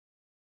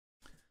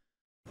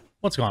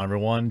What's going on,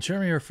 everyone?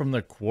 Jeremy here from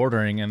the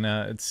Quartering, and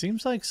it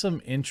seems like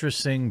some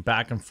interesting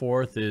back and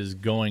forth is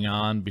going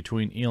on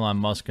between Elon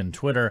Musk and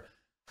Twitter.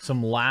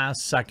 Some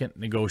last-second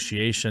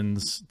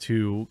negotiations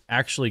to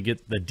actually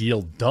get the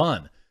deal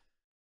done.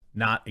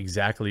 Not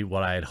exactly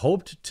what I had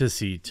hoped to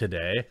see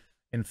today.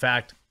 In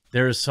fact,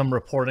 there's some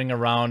reporting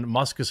around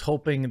Musk is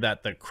hoping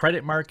that the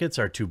credit markets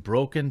are too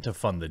broken to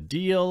fund the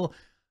deal.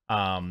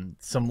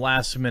 Some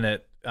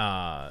last-minute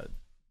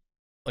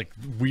like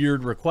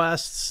weird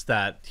requests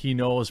that he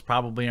knows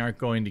probably aren't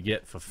going to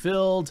get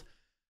fulfilled.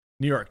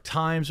 New York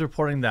Times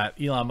reporting that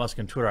Elon Musk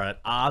and Twitter are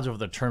at odds over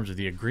the terms of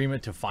the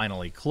agreement to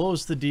finally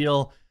close the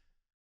deal.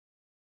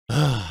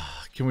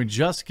 Can we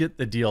just get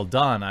the deal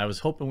done? I was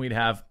hoping we'd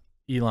have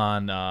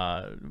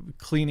Elon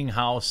cleaning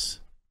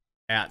house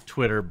at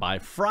Twitter by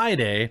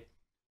Friday,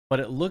 but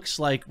it looks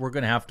like we're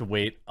going to have to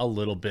wait a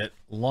little bit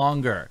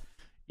longer.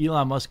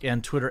 Elon Musk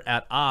and Twitter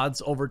at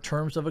odds over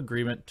terms of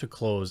agreement to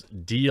close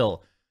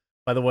deal.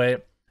 By the way,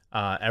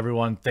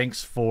 everyone,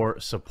 thanks for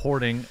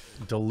supporting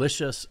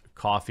Delicious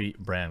Coffee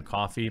brand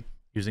coffee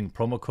using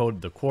promo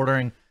code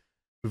TheQuartering.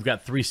 We've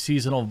got 3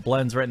 seasonal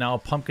blends right now: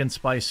 pumpkin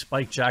spice,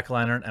 spiked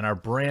jack-o'-lantern, and our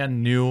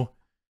brand new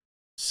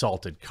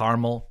salted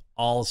caramel,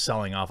 all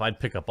selling off. I'd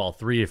pick up all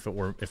 3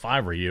 if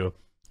I were you.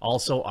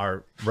 Also,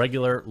 our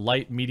regular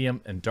light, medium,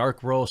 and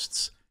dark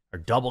roasts, our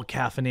double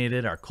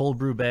caffeinated, our cold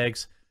brew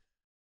bags.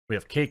 We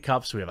have cake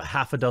cups. We have a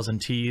half a dozen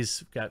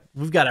teas.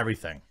 We've got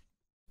everything.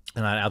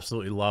 And I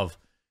absolutely love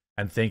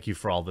and thank you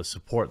for all the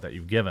support that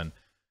you've given.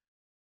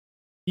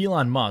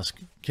 Elon Musk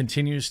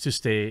continues to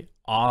stay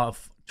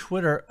off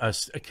Twitter,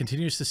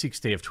 continues to seek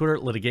stay of Twitter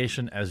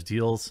litigation as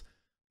deals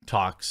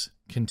talks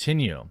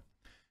continue.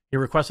 He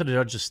requested a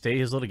judge to stay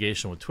his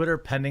litigation with Twitter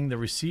pending the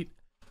receipt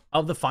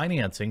of the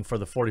financing for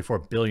the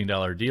 $44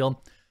 billion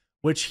deal,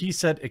 which he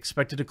said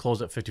expected to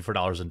close at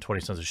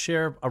 $54.20 a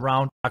share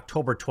around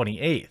October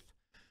 28th,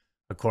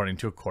 according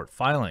to a court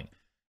filing.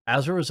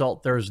 As a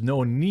result, there is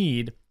no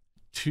need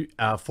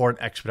for an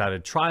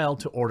expedited trial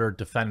to order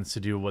defendants to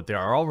do what they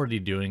are already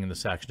doing, and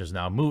this action is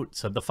now moot,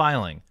 said the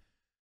filing.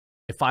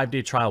 A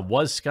 5-day trial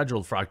was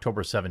scheduled for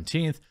October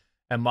 17th,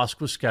 and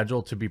Musk was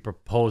scheduled to be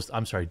deposed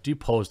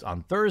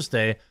on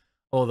Thursday,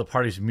 although the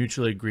parties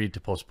mutually agreed to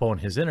postpone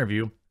his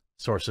interview,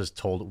 sources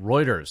told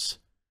Reuters.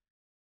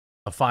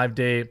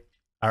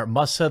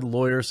 Musk said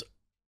lawyers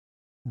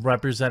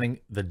representing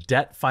the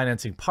debt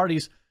financing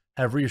parties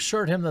have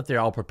reassured him that they are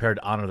all prepared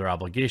to honor their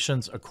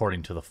obligations,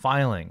 according to the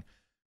filing.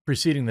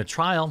 Preceding the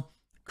trial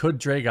could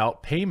drag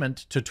out payment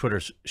to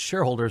Twitter's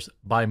shareholders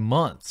by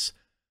months.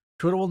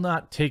 Twitter will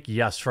not take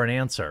yes for an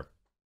answer.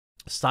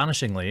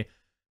 Astonishingly,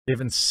 they've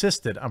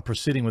insisted on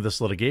proceeding with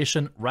this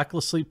litigation,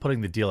 recklessly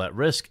putting the deal at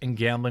risk and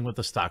gambling with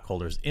the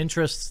stockholders'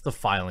 interests, the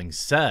filing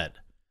said.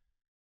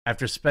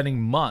 After spending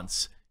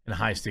months in a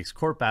high-stakes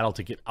court battle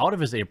to get out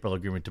of his April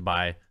agreement to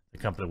buy the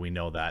company, we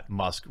know that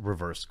Musk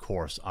reversed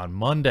course on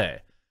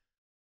Monday.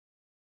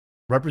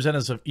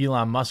 Representatives of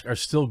Elon Musk are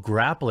still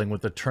grappling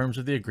with the terms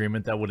of the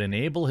agreement that would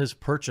enable his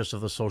purchase of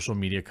the social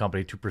media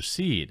company to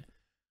proceed.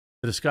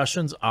 The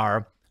discussions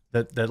are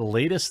that the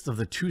latest of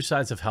the two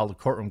sides have held a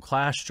courtroom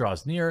clash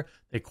draws near.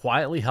 They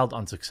quietly held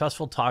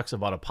unsuccessful talks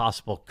about a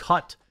possible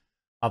cut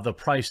of the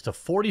price to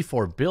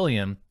 $44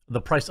 billion,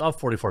 the price of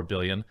 $44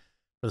 billion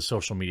for the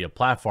social media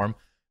platform.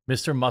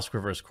 Mr. Musk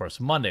reversed course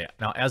Monday.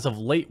 Now, as of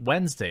late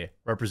Wednesday,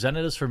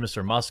 representatives for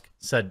Mr. Musk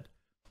said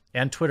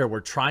and Twitter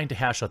were trying to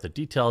hash out the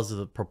details of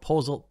the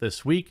proposal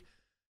this week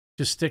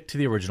to stick to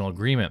the original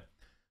agreement.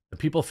 The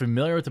people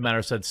familiar with the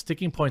matter said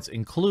sticking points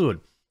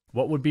include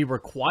what would be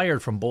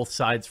required from both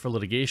sides for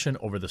litigation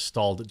over the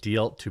stalled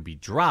deal to be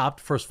dropped.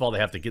 First of all, they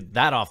have to get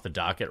that off the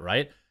docket,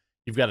 right?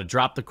 You've got to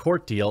drop the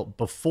court deal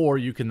before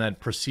you can then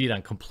proceed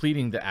on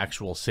completing the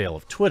actual sale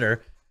of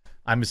Twitter.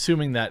 I'm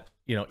assuming that,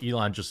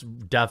 Elon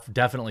just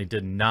definitely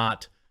did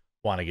not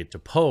want to get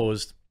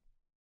deposed.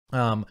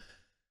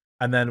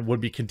 And then would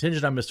be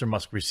contingent on Mr.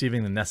 Musk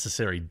receiving the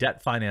necessary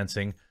debt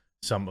financing,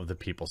 some of the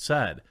people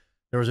said.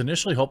 There was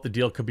initially hope the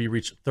deal could be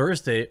reached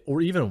Thursday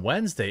or even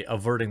Wednesday,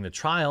 averting the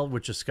trial,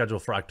 which is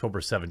scheduled for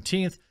October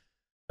 17th.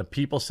 The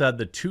people said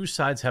the two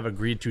sides have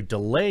agreed to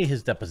delay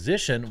his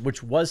deposition,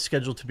 which was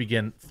scheduled to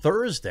begin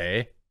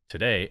Thursday,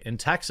 today, in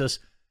Texas,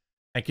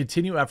 and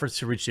continue efforts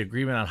to reach the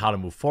agreement on how to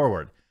move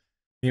forward.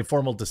 The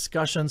informal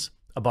discussions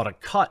about a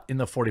cut in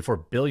the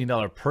 $44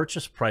 billion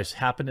purchase price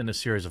happened in a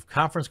series of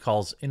conference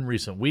calls in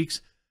recent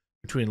weeks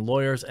between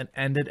lawyers and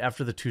ended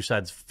after the two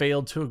sides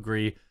failed to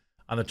agree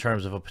on the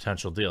terms of a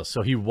potential deal.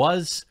 So it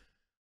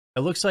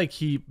looks like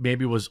he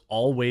maybe was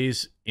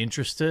always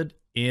interested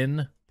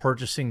in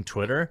purchasing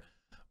Twitter,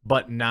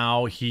 but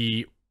now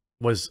he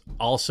was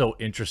also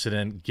interested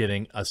in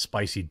getting a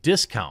spicy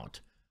discount.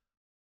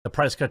 The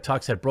price cut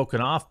talks had broken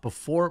off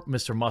before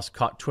Mr. Musk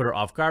caught Twitter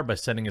off guard by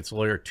sending its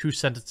lawyer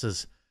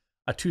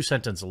a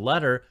 2-sentence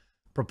letter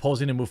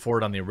proposing to move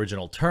forward on the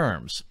original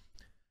terms.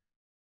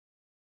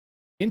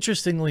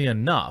 Interestingly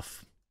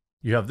enough,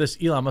 you have this: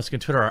 Elon Musk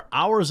and Twitter are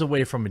hours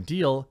away from a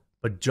deal,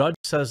 but judge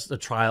says the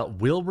trial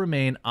will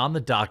remain on the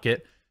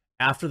docket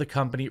after the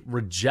company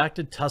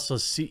rejected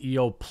Tesla's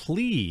CEO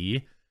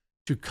plea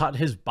to cut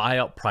his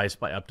buyout price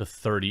by up to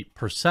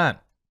 30%.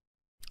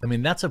 I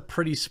mean, that's a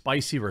pretty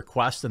spicy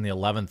request in the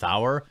 11th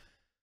hour.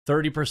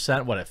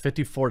 30%, what, at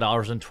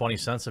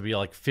 $54.20, it'd be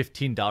like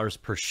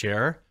 $15 per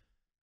share.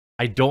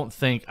 I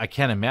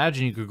can't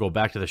imagine you could go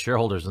back to the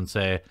shareholders and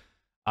say,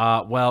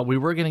 well, we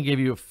were going to give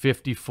you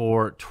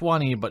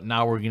 $54.20, but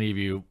now we're going to give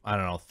you, I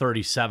don't know,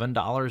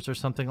 $37 or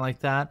something like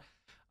that.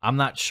 I'm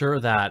not sure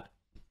that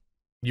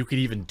you could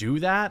even do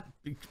that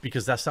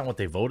because that's not what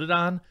they voted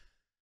on.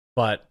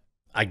 But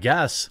I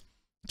guess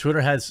Twitter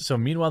has. So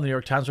meanwhile, the New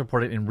York Times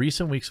reported in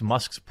recent weeks,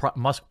 Musk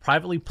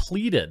privately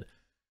pleaded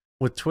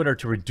with Twitter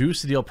to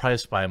reduce the deal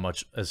price by as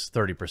much as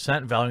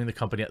 30%, valuing the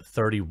company at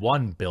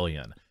 $31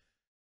 billion.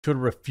 Twitter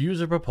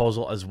refused the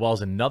proposal as well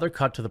as another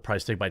cut to the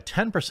price tag by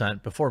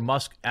 10% before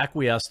Musk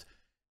acquiesced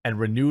and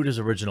renewed his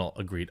original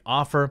agreed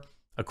offer,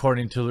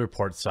 according to the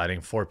report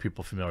citing 4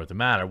 people familiar with the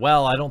matter.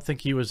 Well, I don't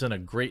think he was in a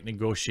great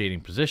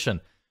negotiating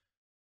position.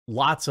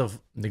 Lots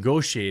of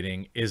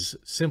negotiating is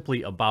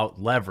simply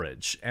about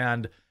leverage,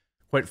 and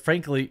quite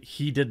frankly,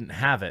 he didn't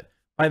have it.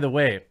 By the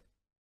way,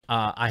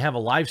 I have a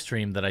live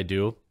stream that I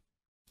do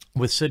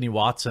with Sydney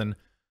Watson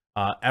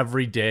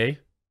every day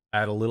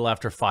at a little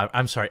after 5.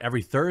 I'm sorry,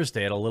 every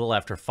Thursday at a little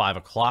after 5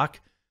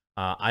 o'clock.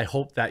 I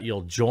hope that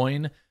you'll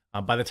join.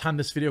 By the time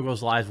this video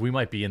goes live, we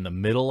might be in the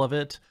middle of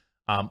it,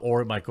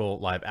 or it might go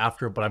live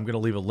after, but I'm going to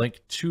leave a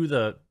link to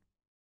the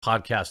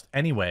podcast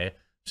anyway,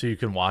 so you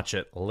can watch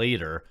it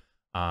later.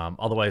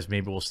 Otherwise,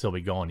 maybe we'll still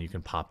be going. You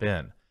can pop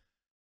in.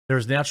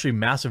 There's naturally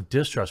massive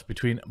distrust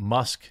between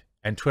Musk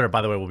and Twitter.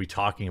 By the way, we'll be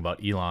talking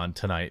about Elon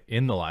tonight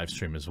in the live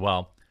stream as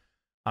well.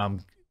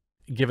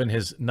 Given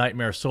his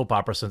nightmare soap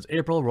opera since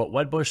April, wrote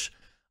Wedbush.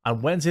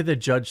 On Wednesday, the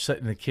judge said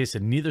in the case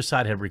that neither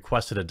side had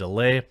requested a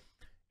delay,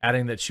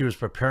 adding that she was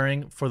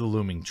preparing for the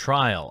looming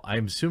trial.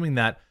 I'm assuming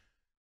that,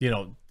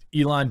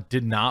 Elon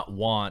did not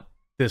want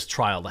this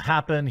trial to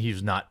happen.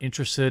 He's not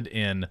interested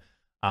in,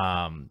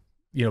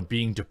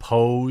 being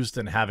deposed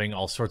and having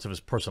all sorts of his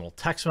personal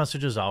text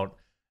messages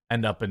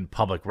end up in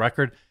public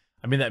record.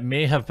 I mean, that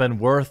may have been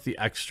worth the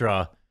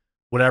extra,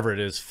 whatever it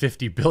is,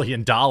 $50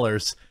 billion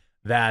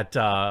that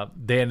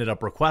they ended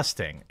up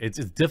requesting. It's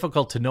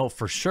difficult to know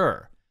for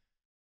sure.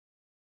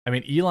 I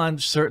mean, Elon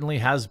certainly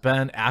has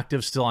been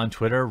active still on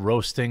Twitter,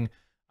 roasting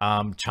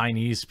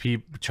Chinese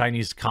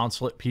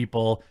consulate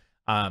people.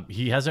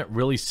 He hasn't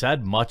really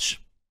said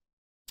much,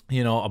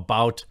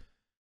 about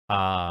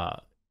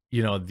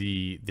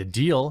the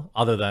deal,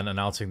 other than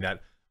announcing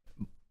that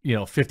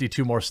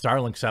 52 more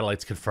Starlink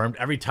satellites confirmed.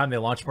 Every time they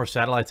launch more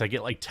satellites, I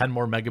get like 10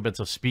 more megabits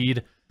of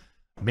speed.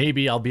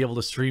 Maybe I'll be able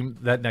to stream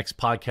that next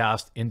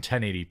podcast in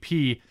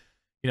 1080p.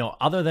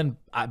 Other than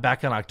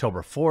back on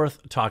October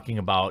 4th, talking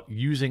about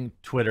using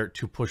Twitter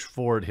to push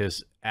forward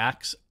his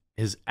X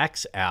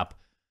app,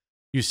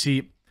 you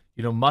see,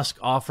 Musk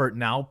offered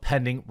now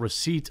pending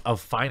receipt of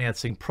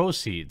financing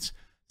proceeds.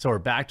 So we're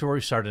back to where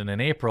we started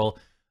in April,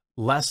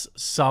 less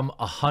some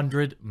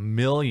 $100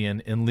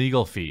 million in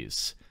legal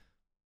fees.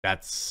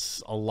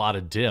 That's a lot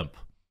of dimp.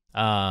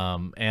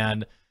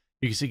 And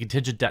you can see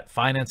contingent debt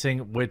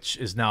financing, which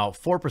is now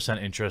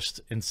 4%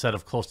 interest instead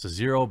of close to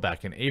 0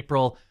 back in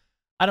April.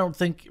 I don't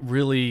think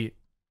really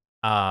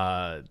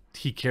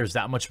he cares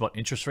that much about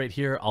interest rate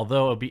here,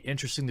 although it'd be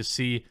interesting to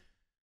see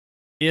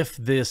if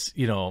this,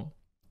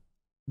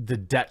 the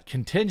debt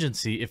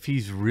contingency, if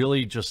he's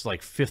really just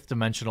like fifth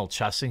dimensional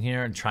chessing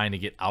here and trying to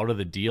get out of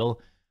the deal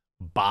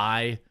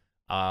by,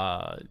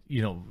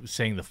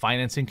 saying the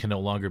financing can no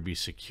longer be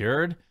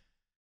secured.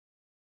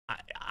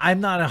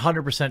 I'm not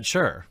 100%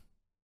 sure.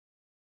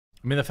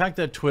 I mean, the fact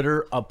that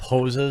Twitter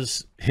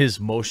opposes his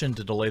motion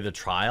to delay the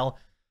trial,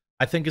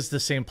 I think is the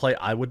same play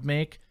I would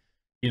make.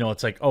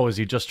 It's like, oh, is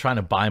he just trying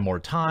to buy more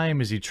time?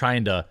 Is he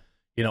trying to,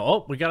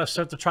 oh, we got to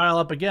start the trial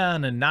up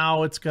again, and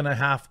now it's going to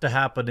have to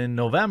happen in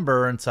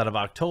November instead of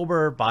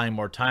October, buying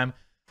more time,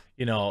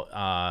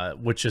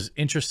 which is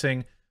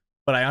interesting.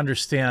 But I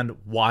understand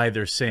why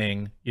they're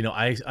saying,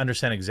 I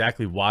understand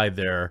exactly why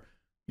they're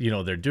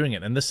doing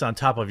it. And this is on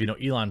top of,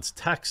 Elon's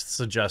text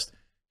suggests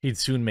he'd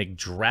soon make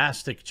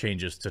drastic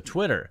changes to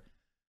Twitter.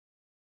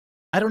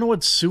 I don't know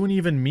what soon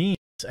even means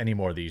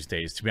anymore these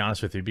days, to be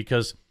honest with you,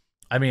 because,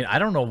 I mean, I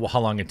don't know how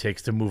long it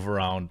takes to move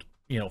around,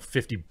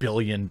 $50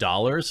 billion.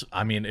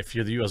 I mean, if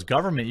you're the U.S.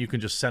 government, you can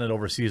just send it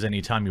overseas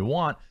anytime you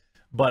want.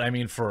 But, I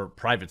mean, for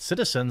private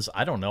citizens,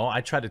 I don't know.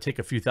 I tried to take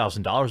a few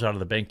 $1,000s out of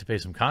the bank to pay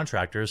some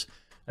contractors,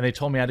 and they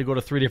told me I had to go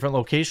to 3 different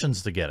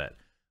locations to get it.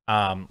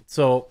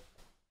 So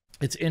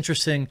it's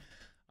interesting.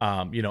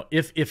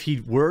 If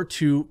he were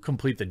to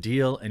complete the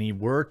deal and he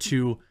were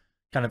to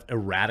kind of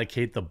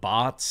eradicate the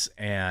bots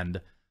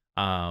and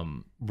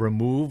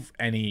remove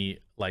any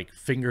like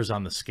fingers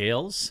on the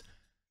scales,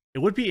 it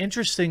would be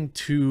interesting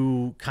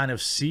to kind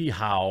of see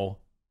how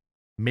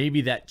maybe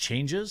that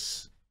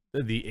changes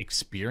the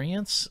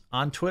experience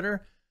on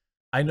Twitter.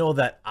 I know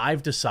that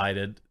I've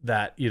decided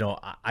that,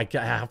 I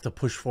have to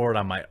push forward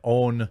on my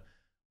own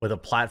with a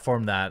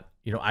platform that,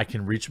 I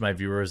can reach my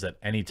viewers at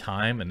any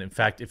time. And in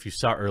fact, if you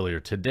saw earlier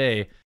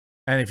today,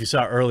 And if you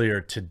saw earlier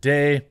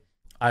today,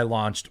 I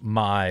launched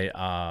my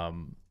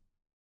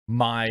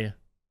my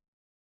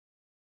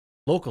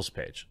locals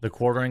page,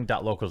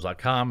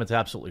 thequartering.locals.com. It's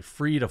absolutely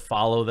free to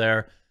follow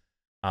there.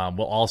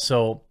 We'll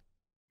also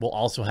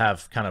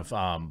have kind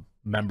of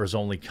members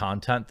only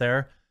content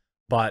there.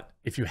 But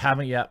if you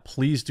haven't yet,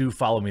 please do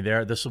follow me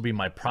there. This will be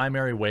my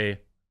primary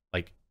way,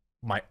 like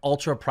my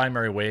ultra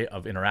primary way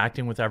of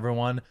interacting with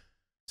everyone.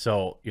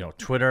 So, you know,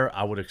 Twitter,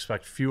 I would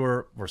expect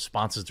fewer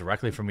responses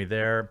directly from me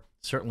there.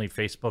 Certainly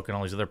Facebook and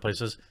all these other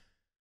places.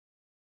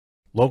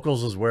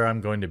 Locals is where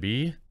I'm going to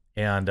be,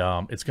 and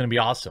it's going to be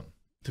awesome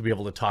to be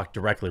able to talk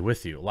directly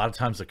with you. A lot of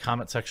times the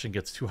comment section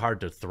gets too hard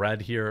to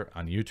thread here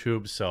on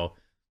YouTube. So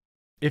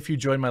if you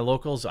join my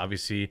locals,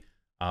 obviously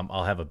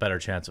I'll have a better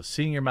chance of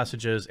seeing your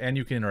messages, and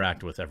you can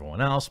interact with everyone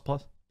else.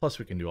 Plus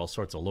we can do all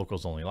sorts of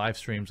locals only live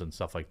streams and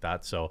stuff like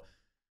that. So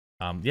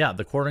yeah,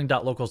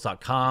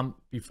 thequartering.locals.com.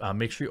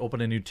 Make sure you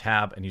open a new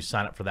tab and you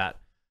sign up for that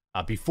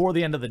before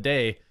the end of the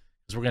day,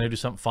 because we're going to do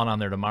something fun on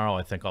there tomorrow,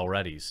 I think,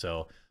 already.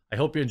 So I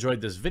hope you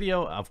enjoyed this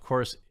video. Of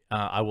course,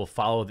 I will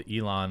follow the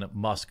Elon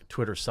Musk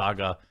Twitter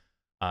saga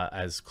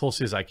as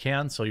closely as I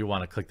can. So you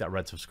want to click that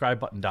red subscribe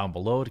button down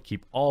below to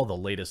keep all the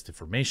latest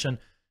information.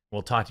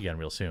 We'll talk to you again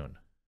real soon.